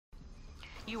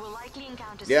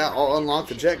Yeah, I'll unlock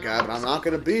the jet guy, but I'm not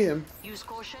gonna be him.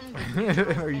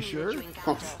 Are you sure?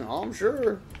 I'm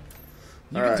sure.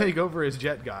 You can take over as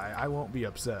jet guy. I won't be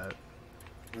upset.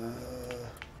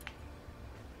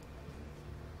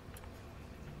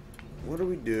 What do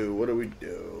we do? What do we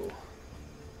do?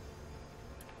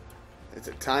 It's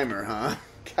a timer, huh?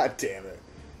 God damn it.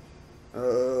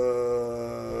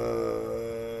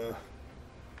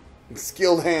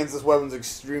 Skilled hands, this weapon's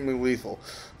extremely lethal.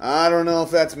 I don't know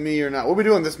if that's me or not. What are we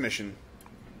doing this mission?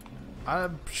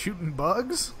 I'm shooting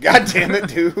bugs? God damn it,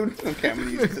 dude. Okay, I'm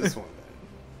gonna use this one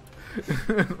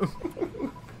then.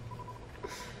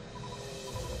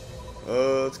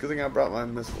 It's a good thing I brought my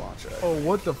missile launcher. Oh,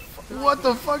 what the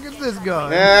fuck is this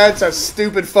gun? That's a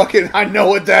stupid fucking... I know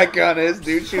what that gun is,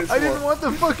 dude. I didn't want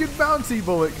the fucking bouncy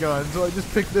bullet gun, so I just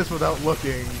picked this without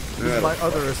looking. This is my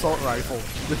other assault rifle.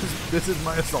 This is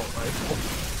my assault rifle.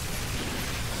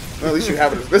 Well, at least you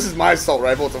have it. This is my assault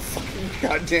rifle. It's a fucking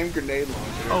goddamn grenade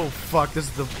launcher. Oh, fuck. This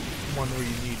is the one where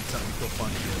you need something to kill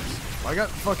fun ships. I got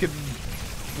fucking...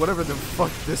 whatever the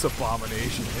fuck this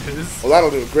abomination is. Well,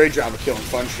 that'll do a great job of killing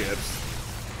fun ships.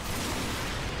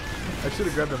 I should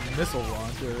have grabbed a missile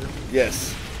launcher.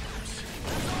 Yes.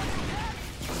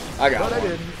 I got one. But I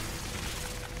didn't.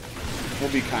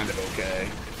 We'll be kind of okay.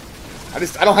 I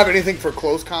don't have anything for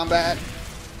close combat,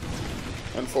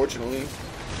 unfortunately.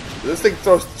 This thing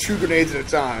throws 2 grenades at a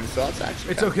time, so it's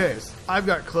actually okay. Nice. I've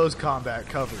got close combat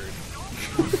covered.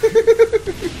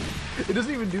 It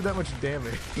doesn't even do that much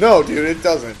damage. No, dude, it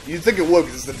doesn't. You'd think it would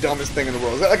because it's the dumbest thing in the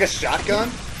world. Is that like a shotgun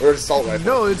or an assault rifle?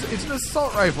 No, it's an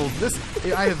assault rifle.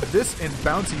 I have this and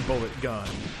bouncy bullet gun,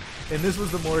 and this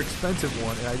was the more expensive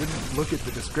one. And I didn't look at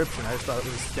the description. I just thought it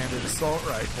was a standard assault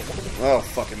rifle. Oh,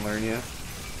 fucking learn ya.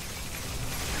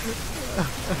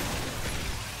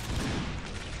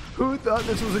 Who thought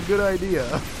this was a good idea?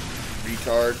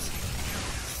 Retards.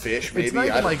 Fish, maybe? It's not I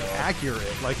even, don't like, know.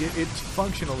 accurate. Like, it's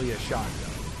functionally a shotgun.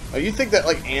 Oh, you'd think that,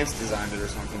 like, ants designed it or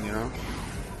something, you know?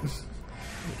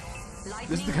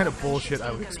 This is the kind of bullshit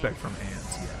I would expect from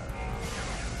ants, yeah.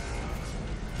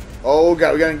 Oh,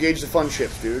 God, we gotta engage the fun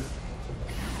ships, dude.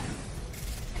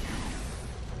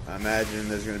 I imagine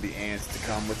there's gonna be ants to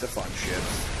come with the fun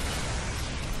ships.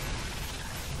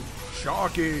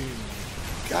 Shocking!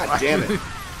 God damn it.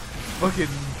 Fucking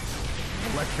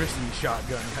electricity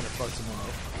shotgun kind of fucks them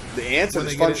up. The ants or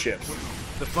the fun ships?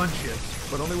 The fun ships,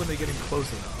 but only when they get in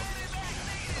close enough.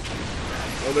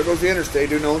 Oh, there goes the interstate,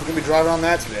 dude. No one's gonna be driving on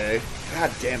that today.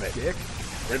 God damn it. Dick.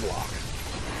 Gridlock.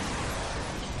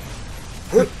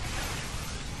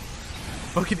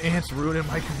 Fucking ants ruining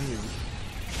my commute.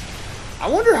 I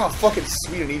wonder how fucking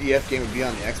sweet an EDF game would be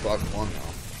on the Xbox One, though.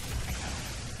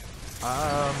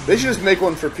 They should just make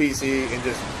one for PC and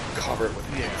just cover it with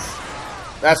ants.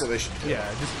 That's what they should do.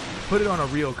 Yeah, just put it on a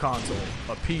real console,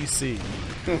 a PC.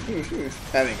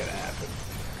 That ain't gonna happen.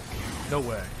 No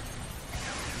way.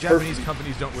 Japanese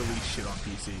companies don't release shit on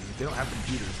PC. They don't have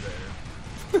computers there.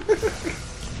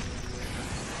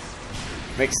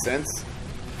 Makes sense.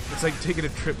 It's like taking a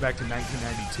trip back to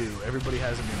 1992. Everybody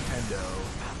has a Nintendo.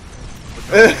 But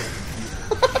no one has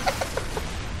a computer.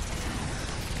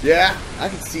 Yeah, I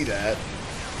can see that.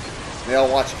 They all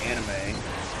watch anime.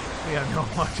 Yeah, no,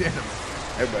 watch anime.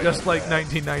 Everybody Just knows like that.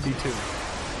 1992.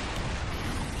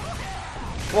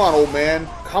 Come on, old man.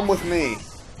 Come with me.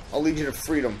 I'll lead you to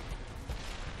freedom.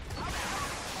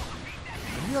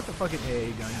 Have you got the fucking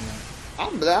AA gun yet?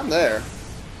 I'm there.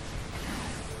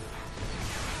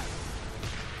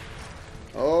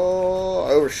 Oh,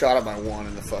 I overshot it by 1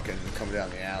 in the fucking coming down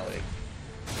the alley.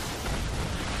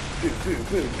 Pew, pew,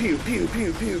 pew, pew, pew,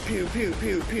 pew, pew, pew, pew,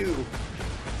 pew, pew.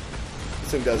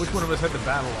 This thing does. Which one of us had the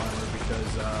battle armor?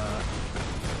 Because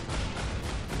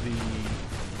the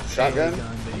shotgun AA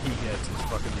gun that he gets is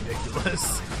fucking ridiculous.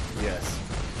 Yes.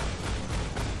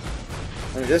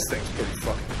 I mean, this thing's pretty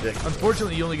fucking ridiculous.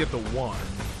 Unfortunately, you only get the 1,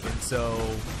 and so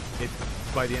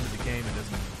by the end of the game, it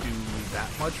doesn't do that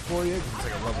much for you. Cause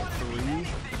it's like a level 3.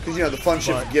 Because you know the fun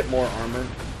ships get more armor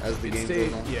as the game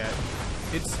goes on. Yeah,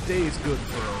 it stays good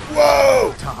for a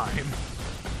Whoa! time.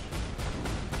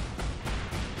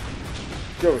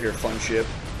 Get over here, fun ship.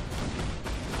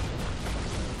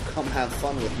 Come have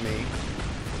fun with me.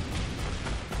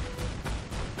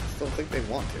 I just don't think they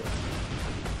want to.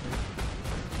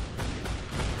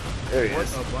 There he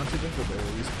is. A bunch of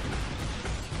dingleberries.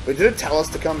 But did it tell us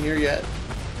to come here yet?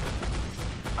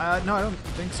 No, I don't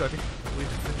think so. I think we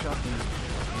have to finish off these.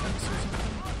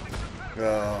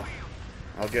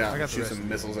 I'll get out I and got the shoot rest some of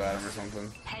missiles at him or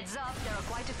something. Heads up, there are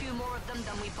quite a few more of them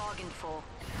than we bargained for.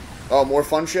 Oh, more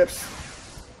fun ships?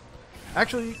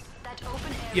 Actually, That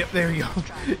open area yep, there you go.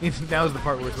 Now's the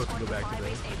part where we're supposed to go back to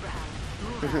this.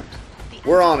 Move out. The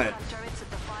We're on it. anti-aircraft turrets at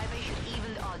the 5A should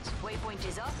even the odds. Waypoint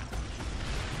is up.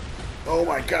 Oh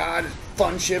my god,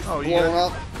 fun ship Oh, you blowing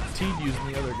got up. Teed using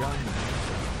the other gun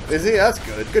now. Is he? That's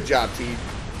good. Good job, T.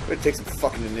 Way to take some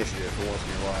fucking initiative for once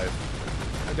in your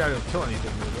life. I doubt he'll kill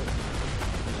anything with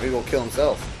it. Maybe he'll kill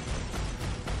himself.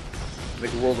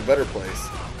 Make the world a better place.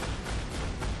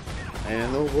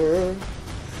 And the world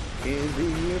can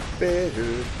be a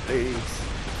better place.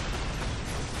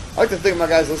 I like to think my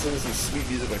guys listening to some sweet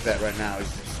music like that right now. He's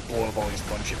just blowing up all these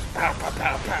fun ships. Pow, pow,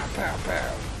 pow, pow, pow,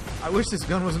 pow. I wish this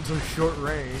gun wasn't so short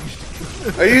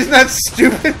ranged. Are you using that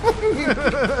stupid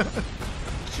one?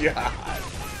 God.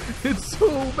 It's so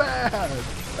bad.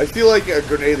 I feel like a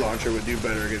grenade launcher would do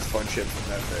better against fun ships than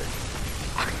that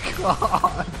thing.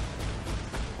 God.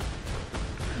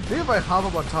 Maybe if I hop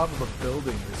up on top of a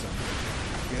building or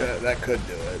something. Yeah, that could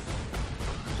do it.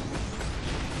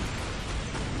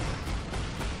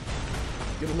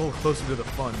 Get a little closer to the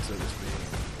fun, so to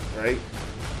speak. Right?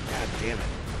 God damn it.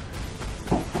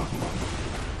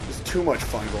 There's too much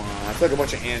fun going on. I feel like a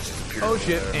bunch of ants just appeared. Oh over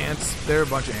shit, there. ants. They're a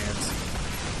bunch of ants.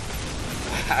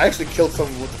 I actually killed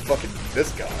someone with the fucking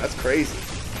this gun. That's crazy.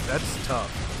 That's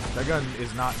tough. That gun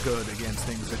is not good against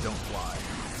things that don't fly.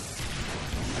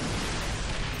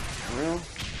 Well,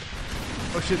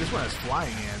 Oh shit, this one has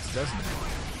flying ants, doesn't it?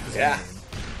 This yeah. game.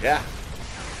 Yeah.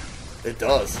 It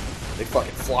does. They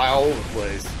fucking fly all over the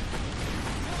place.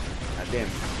 Goddamn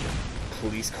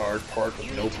police cars parked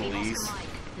with no police.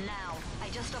 Now, I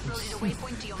just uploaded a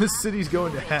waypoint to your This map. city's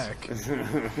going to heck.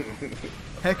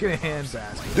 Heck in a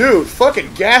handbasket. Dude,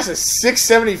 fucking gas is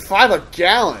 $6.75 a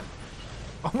gallon.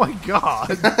 Oh my god.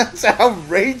 That's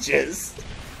outrageous.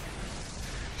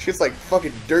 Shit's like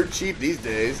fucking dirt cheap these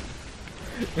days.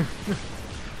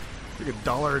 Like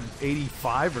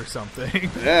 $1.85 or something.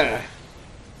 Yeah.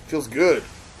 Feels good.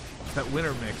 That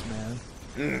winter mix, man.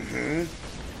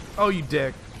 Mm-hmm. Oh, you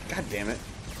dick. God damn it.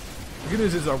 The good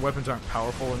news is our weapons aren't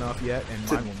powerful enough yet, and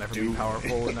To mine will never be do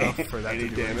powerful enough for that any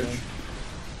to do damage.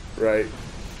 anything. Right.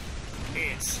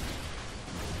 Ants.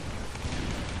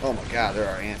 Oh my god, there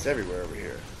are ants everywhere over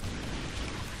here.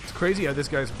 It's crazy how this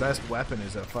guy's best weapon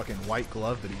is a fucking white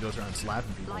glove that he goes around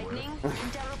slapping people Lightning, with.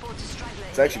 intel report to Straggler.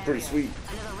 It's actually pretty sweet.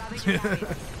 Another Ravager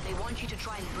carrier. They want you to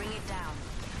try and bring it down.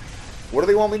 What do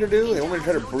they want me to do? They want me to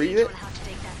try to breed it?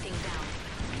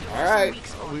 Alright.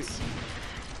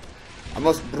 I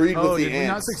must breed Oh, with the did we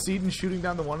not ants. succeed in shooting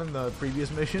down the one in the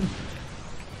previous mission?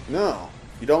 No.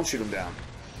 You don't shoot them down.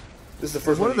 This is the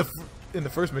first one. In the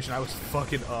first mission, I was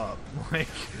fucking up. Like,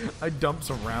 I dumped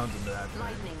some rounds into that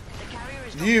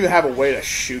thing. Do you even have a way to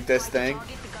shoot this thing?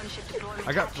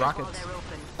 I got rockets.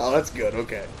 Oh, that's good.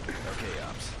 Okay. Okay,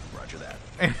 ops. Roger that.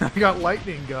 And I got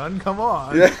lightning gun. Come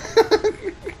on. Yeah.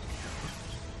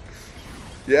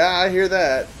 Yeah, I hear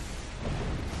that.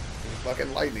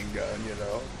 Fucking lightning gun, you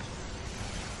know.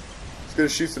 It's gonna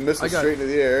shoot some missiles straight into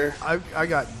the air. I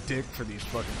got dick for these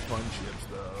fucking fun ships,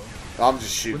 though. I'm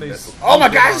just shooting When they missiles. Oh my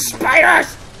get god, on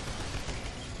spiders!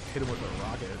 Hit him with a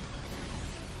rocket.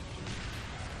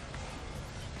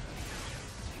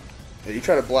 Yeah, you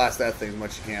try to blast that thing as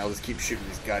much as you can. I'll just keep shooting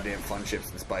these goddamn fun ships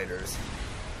and spiders.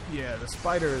 Yeah, the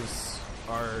spiders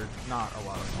are not a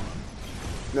lot of fun.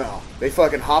 No, they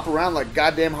fucking hop around like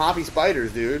goddamn hoppy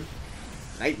spiders, dude.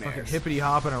 Fucking Nightmares. hippity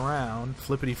hopping around,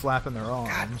 flippity flapping their arms.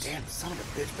 God damn, son of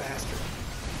a bitch bastard.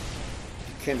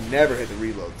 Can never hit the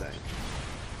reload thing.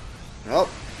 Nope.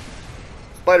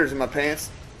 Spiders in my pants.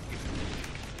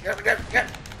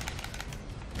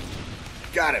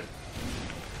 Got him.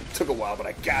 It took a while, but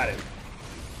I got him.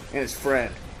 And his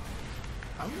friend.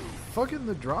 I'm fucking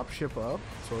the drop ship up,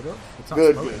 sort of. It's not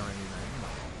Good, smoking good. or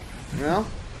anything. You know?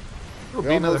 It'll We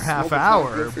be all another know half smoking's not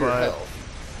hour, good for your but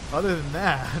health. other than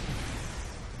that,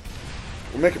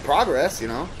 We're making progress, you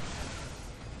know?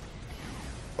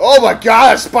 Oh my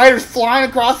god, a spider's flying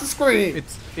across the screen!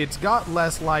 it's got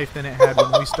less life than it had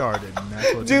when we started, and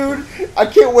that's what's Dude, important. I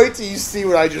can't wait till you see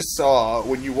what I just saw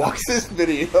when you watch this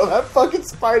video. That fucking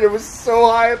spider was so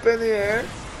high up in the air.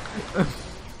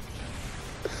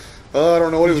 I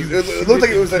don't know what it was. It looked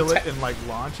like it was kill it and like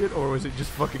launch it, or was it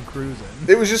just fucking cruising?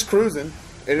 It was just cruising.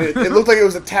 And it looked like it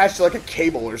was attached to like a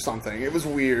cable or something. It was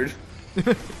weird.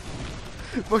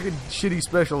 Fucking shitty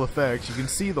special effects. You can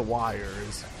see the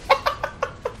wires.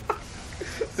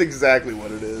 That's exactly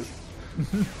what it is.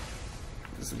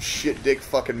 Some shit dick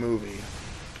fucking movie.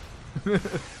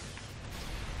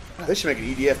 They should make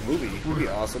an EDF movie. It'd be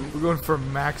awesome. We're going for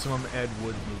maximum Ed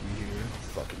Wood movie here.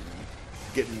 Fucking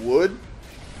getting wood.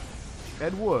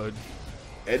 Ed Wood.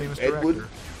 Famous Edwood. director.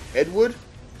 Edwood.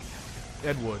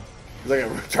 Ed Wood. It's like a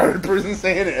retarded person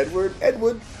saying Edward.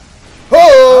 Edward.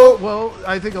 Ho! Well,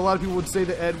 I think a lot of people would say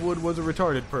that Ed Wood was a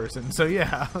retarded person, so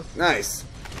yeah. Nice.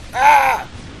 Ah!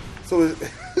 So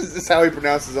is this how he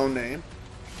pronounced his own name?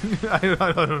 I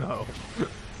don't know.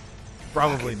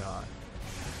 Probably not.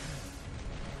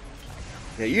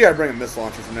 Yeah, you gotta bring a missile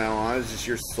launcher from now on. It's just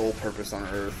your sole purpose on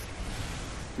Earth.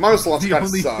 My missile launcher The kind of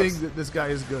only sucks. thing that this guy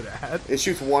is good at. It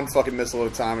shoots one fucking missile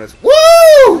at a time and it's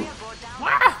WOO! We have brought down the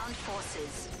ground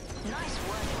forces. Nice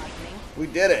work, Lightning. We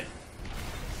did it.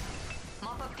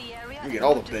 Mop up the area. We get and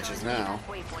all the move to bitches currently now. that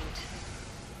waypoint.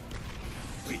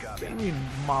 What do you mean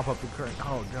mop up the current?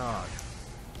 Oh god.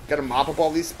 Gotta mop up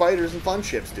all these spiders and fun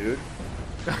ships, dude.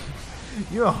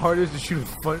 You know how hard it is to shoot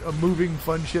a moving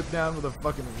fun ship down with a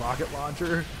fucking rocket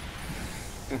launcher?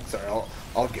 Sorry,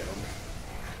 I'll get him.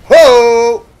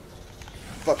 Ho!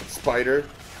 Fucking spider.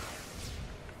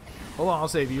 Hold on, I'll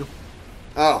save you.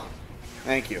 Oh,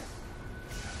 thank you.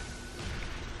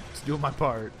 Just doing my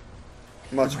part.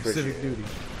 Much My civic appreciated. duty.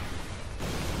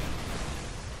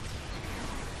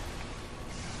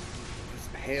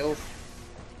 Some hail.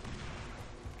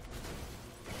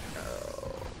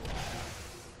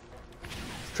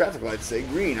 Traffic lights say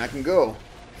green. I can go.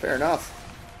 Fair enough.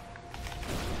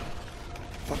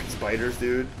 Fucking spiders,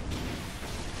 dude.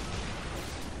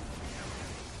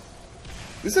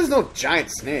 At least there's no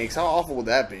giant snakes. How awful would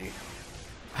that be?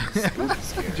 Spooky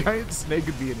scary. Giant snake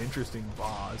would be an interesting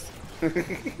boss.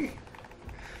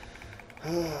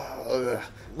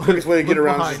 Quickest way to get Look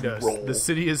around is behind just us. roll. The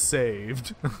city is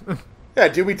saved. Yeah,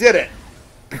 dude, we did it.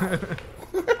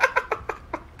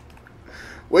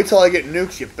 Wait till I get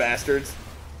nukes, you bastards.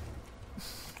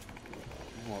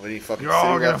 Well, then you fucking You're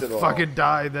all city left gonna at all. fucking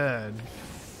die then.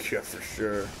 Yeah, for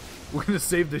sure. We're gonna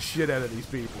save the shit out of these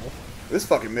people. This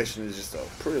fucking mission is just a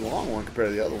pretty long one compared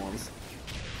to the other ones.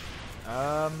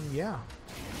 Yeah.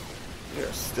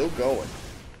 They're still going.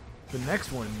 The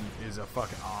next one is a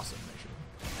fucking awesome mission.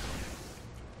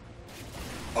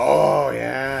 Oh,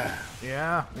 yeah.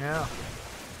 Yeah, yeah.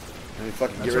 Let me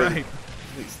fucking That's get rid right.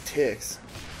 of these ticks.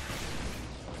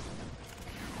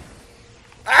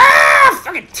 Ah!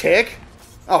 Fucking tick!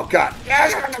 Oh, God.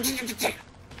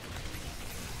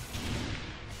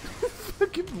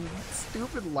 Fucking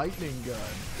stupid lightning gun.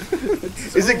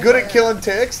 Is it good at killing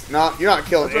ticks? No, you're not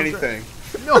killing That's what I'm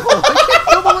anything. No, I can't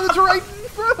kill the one that's right in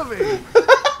front of me.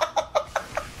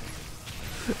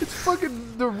 It's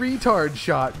fucking the retard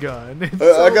shotgun. It's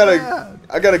so bad.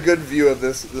 I got a good view of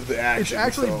this, of the action. It's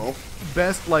actually so.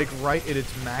 best like right at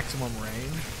its maximum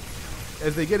range.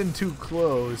 As they get in too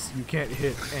close, you can't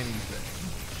hit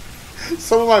anything.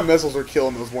 Some of my missiles are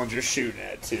killing those ones you're shooting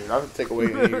at, too. Not to take away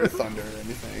any of your thunder or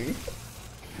anything.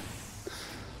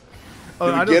 Oh,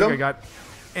 Did you I don't get think 'em? I got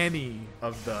any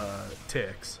of the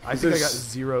ticks. I Is think I there got s-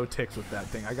 0 ticks with that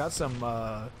thing. I got some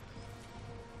of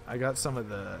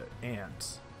the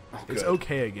ants. Oh, It's good.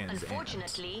 okay against ants.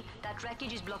 Unfortunately, that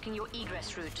wreckage is blocking your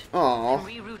egress route. Aw. And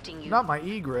rerouting you. Not my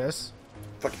egress.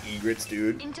 Fucking egrets,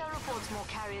 dude. Intel reports more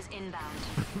carriers inbound.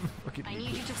 Fucking I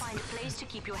need you to find a place to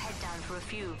keep your head down for a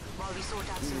few while we sort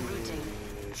out some routing.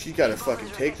 She gotta fucking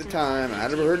take the time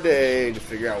out of her day to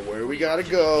figure out where we gotta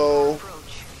go. Approach.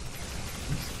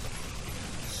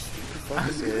 Fucking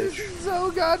This bitch. is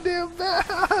so goddamn bad.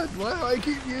 Why do I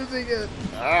keep using it?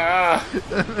 Ah!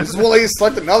 This is what I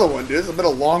select another one, dude. This has been a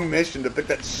long mission to pick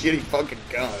that shitty fucking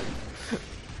gun.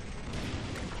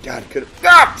 God, could have.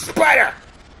 Ah! Spider!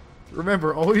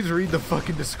 Remember, always read the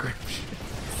fucking description.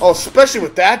 Oh, especially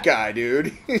with that guy, dude.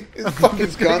 His fucking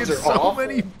It's gonna guns get are so awful.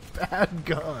 many bad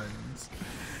guns.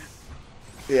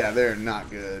 Yeah, they're not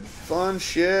good. Fun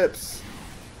ships.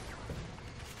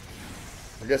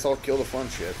 I guess I'll kill the fun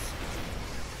ships.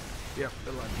 Yep,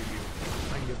 they'll let you.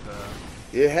 I can get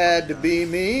the. It had to be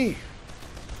me.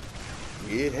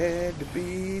 It had to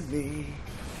be me.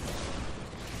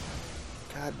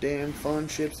 Goddamn fun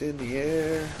ships in the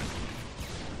air.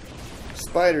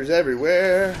 Spiders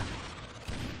everywhere.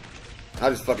 I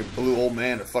just fucking blew old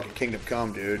man to fucking Kingdom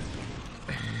Come, dude.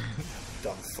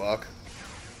 Dumb fuck.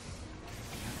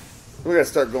 We gotta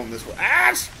start going this way.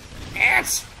 Ants!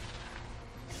 Ants!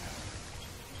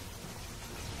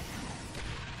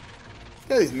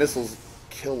 Yeah, these missiles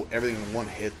kill everything in one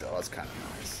hit, though. That's kind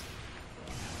of nice.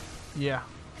 Yeah.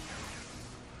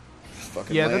 Just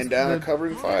fucking Yeah, laying that's down the- and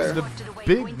covering fire. The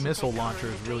big missile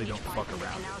launchers really don't fuck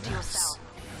around in this.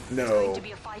 No. It's going to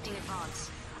be a fighting advance.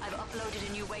 I've uploaded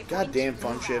a new waypoint. Goddamn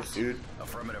fun Move ships, out. dude.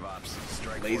 Affirmative ops.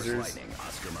 Strike Lasers. Force Lightning.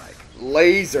 Oscar Mike.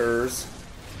 Lasers.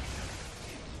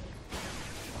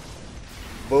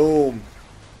 Boom.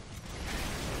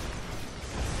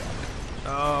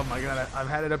 Oh my god, I've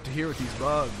had it up to here with these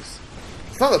bugs.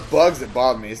 It's not the bugs that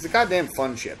bother me. It's the goddamn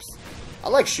fun ships. I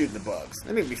like shooting the bugs.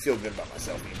 They make me feel good about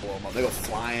myself when you blow them up. They go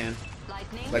flying.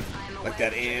 Lightning, Like I'm aware like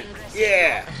that of your ant. ingress.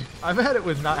 Yeah. I've had it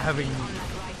with not having On that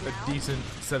right a now. decent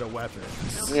set of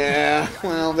weapons. Yeah.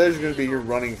 Well, there's gonna be your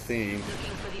running theme.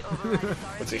 Looking for the override Bunch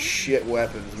authority. of shit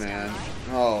weapons, man.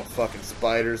 Oh, fucking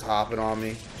spiders hopping on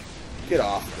me. Get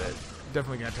off of it.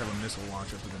 Definitely gonna have to have a missile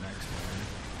launcher for the next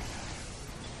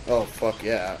one. Oh, fuck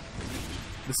yeah.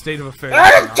 The state of affairs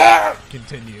Ah, cannot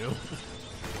continue.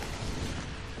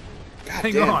 God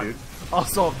Hang damn, on. dude. I'll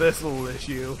solve this little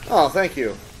issue. Oh, thank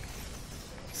you.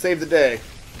 Save the day.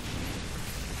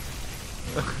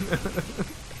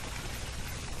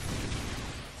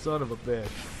 Son of a bitch.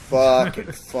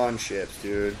 Fucking fun ships,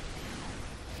 dude.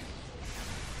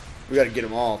 We gotta get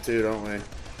them all, too, don't we?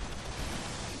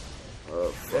 Oh,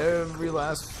 fuck. Every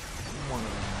last one of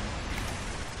them.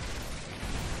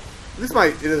 At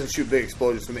least it doesn't shoot big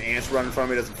explosions. When the ants run in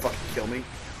front of me, it doesn't fucking kill me.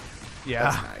 Yeah.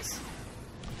 That's nice.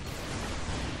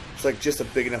 It's like just a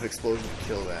big enough explosion to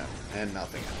kill them, and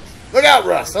nothing else. Look out,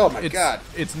 Russ! Oh my god.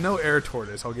 It's no air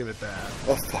tortoise, I'll give it that.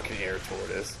 Oh, fucking air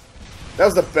tortoise. That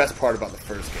was the best part about the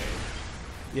first game.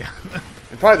 Yeah.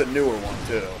 And probably the newer one,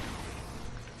 too.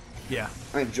 Yeah.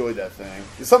 I enjoyed that thing.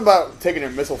 There's something about taking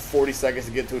your missile 40 seconds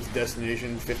to get to its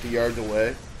destination 50 yards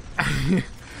away.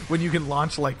 When you can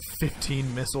launch like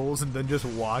 15 missiles and then just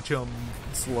watch them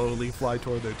slowly fly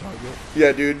toward their target.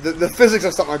 Yeah, dude, the physics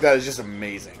of something like that is just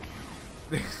amazing.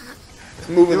 It's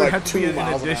moving There would like have to be 2 an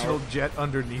miles an additional hour. jet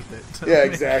underneath it. to Yeah,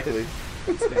 make exactly.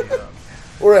 it stay up.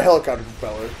 Or a helicopter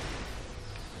propeller.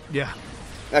 Yeah.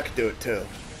 That could do it, too.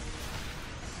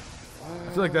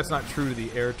 I feel like that's not true to the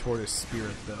air tortoise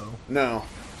spirit, though. No.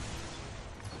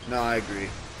 No, I agree.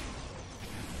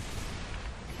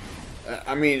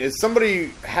 I mean, is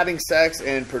somebody having sex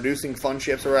and producing fun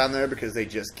ships around there because they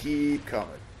just keep coming?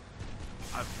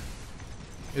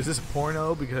 Is this a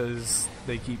porno? Because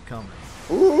they keep coming.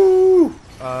 Ooh!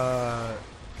 Yeah,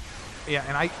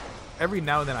 and every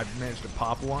now and then I've managed to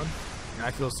pop one, and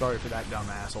I feel sorry for that dumb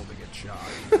asshole to get shot.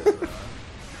 Because,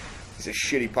 He's a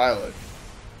shitty pilot.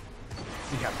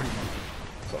 yeah, pretty much.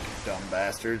 Fucking dumb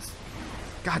bastards.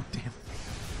 God damn.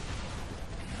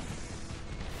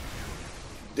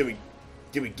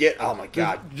 Did we get... Oh my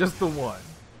god. Just the one.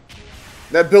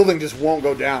 That building just won't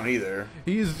go down either.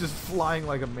 He's just flying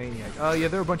like a maniac. Yeah,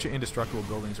 there are a bunch of indestructible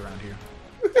buildings around here.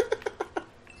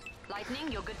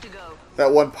 Lightning, you're good to go.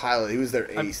 That one pilot, he was their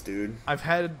ace, dude. I've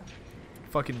had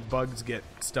fucking bugs get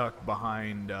stuck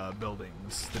behind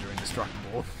buildings that are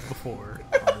indestructible before.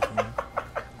 On this one.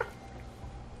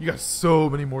 You got so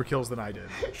many more kills than I did.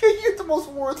 You have the most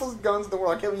worthless guns in the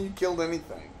world. I can't believe you killed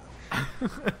anything.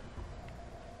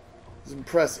 It's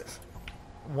impressive.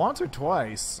 Once or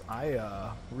twice,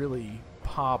 I really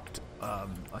popped a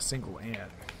single ant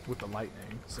with the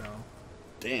lightning. So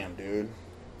Damn, dude.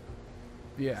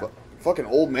 yeah, Fucking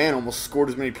old man almost scored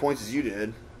as many points as you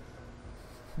did.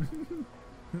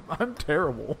 I'm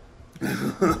terrible.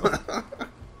 But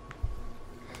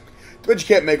you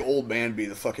can't make old man be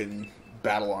the fucking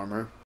battle armor.